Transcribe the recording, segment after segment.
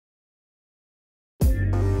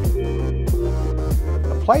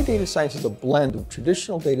Applied data science is a blend of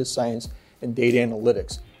traditional data science and data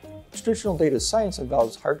analytics. Traditional data science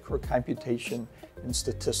involves hardcore computation and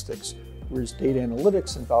statistics, whereas data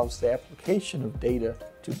analytics involves the application of data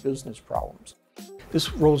to business problems.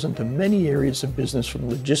 This rolls into many areas of business, from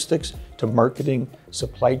logistics to marketing,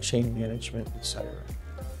 supply chain management, etc.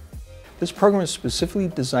 This program is specifically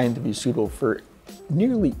designed to be suitable for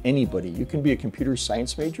nearly anybody. You can be a computer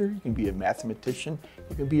science major, you can be a mathematician,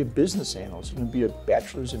 you can be a business analyst, you can be a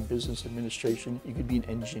bachelor's in business administration, you can be an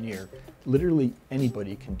engineer. Literally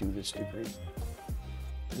anybody can do this degree.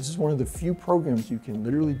 This is one of the few programs you can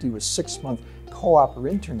literally do a 6-month co-op or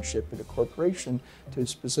internship at a corporation to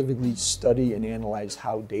specifically study and analyze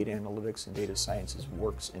how data analytics and data sciences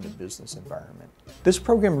works in a business environment. This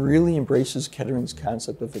program really embraces Kettering's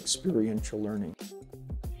concept of experiential learning.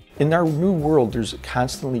 In our new world, there's a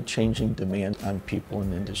constantly changing demand on people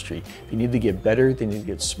in the industry. They need to get better, they need to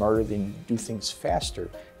get smarter, they need to do things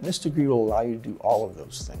faster. And this degree will allow you to do all of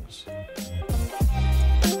those things.